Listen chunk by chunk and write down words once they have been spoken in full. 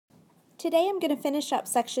Today I'm going to finish up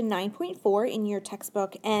section 9.4 in your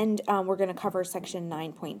textbook, and we're going to cover section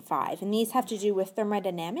 9.5. And these have to do with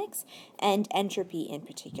thermodynamics and entropy in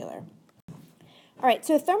particular. All right,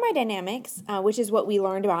 so thermodynamics, which is what we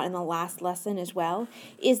learned about in the last lesson as well,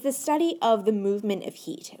 is the study of the movement of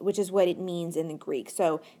heat, which is what it means in the Greek.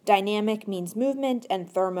 So dynamic means movement, and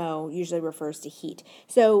thermo usually refers to heat.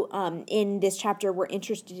 So in this chapter, we're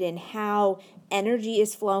interested in how energy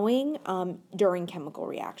is flowing during chemical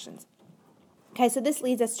reactions. Okay, so this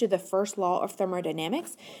leads us to the first law of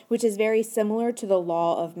thermodynamics, which is very similar to the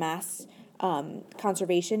law of mass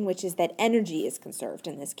conservation, which is that energy is conserved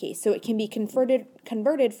in this case. So it can be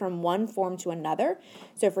converted from one form to another.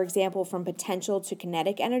 So for example, from potential to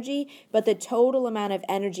kinetic energy, but the total amount of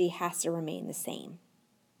energy has to remain the same.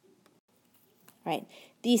 Right.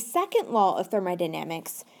 The second law of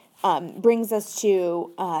thermodynamics brings us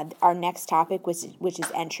to our next topic, which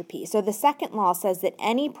is entropy. So the second law says that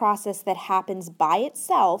any process that happens by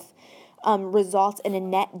itself results in a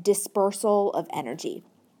net dispersal of energy.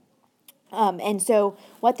 And so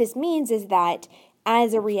what this means is that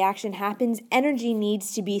as a reaction happens, energy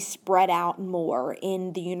needs to be spread out more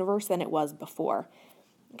in the universe than it was before.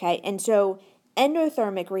 Okay, and so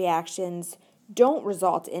endothermic reactions don't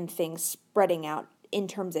result in things spreading out in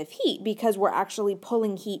terms of heat because we're actually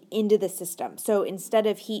pulling heat into the system. So instead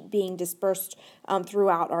of heat being dispersed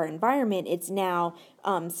throughout our environment, it's now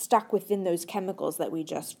stuck within those chemicals that we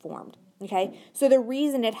just formed. Okay, so the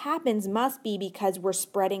reason it happens must be because we're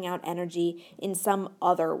spreading out energy in some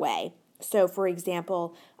other way. So for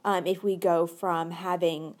example, if we go from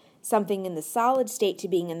having something in the solid state to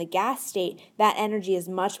being in the gas state, that energy is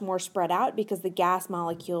much more spread out because the gas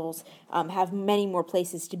molecules have many more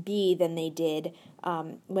places to be than they did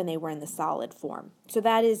when they were in the solid form. So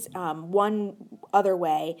that is one other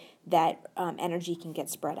way that energy can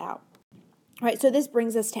get spread out. All right, so this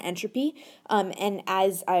brings us to entropy, and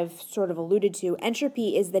as I've sort of alluded to,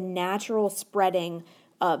 entropy is the natural spreading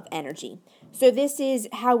of energy. So this is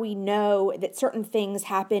how we know that certain things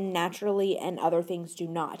happen naturally and other things do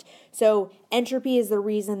not. So entropy is the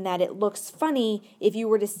reason that it looks funny if you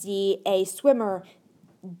were to see a swimmer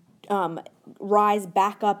rise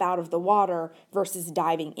back up out of the water versus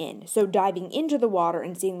diving in. So diving into the water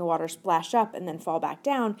and seeing the water splash up and then fall back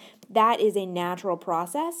down, that is a natural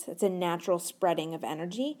process. It's a natural spreading of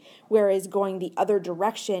energy, whereas going the other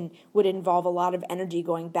direction would involve a lot of energy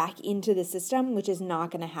going back into the system, which is not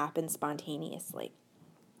going to happen spontaneously.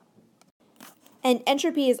 And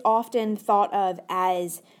entropy is often thought of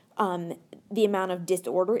as the amount of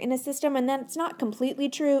disorder in a system, and that's not completely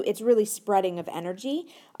true. It's really spreading of energy,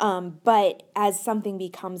 but as something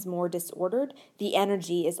becomes more disordered, the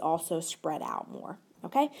energy is also spread out more.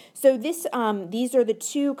 Okay, so these are the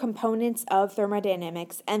two components of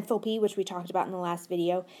thermodynamics: enthalpy, which we talked about in the last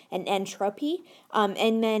video, and entropy.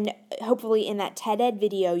 And then hopefully in that TED-Ed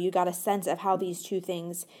video, you got a sense of how these two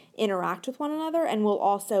things interact with one another, and we'll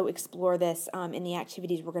also explore this in the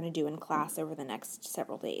activities we're going to do in class over the next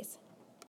several days.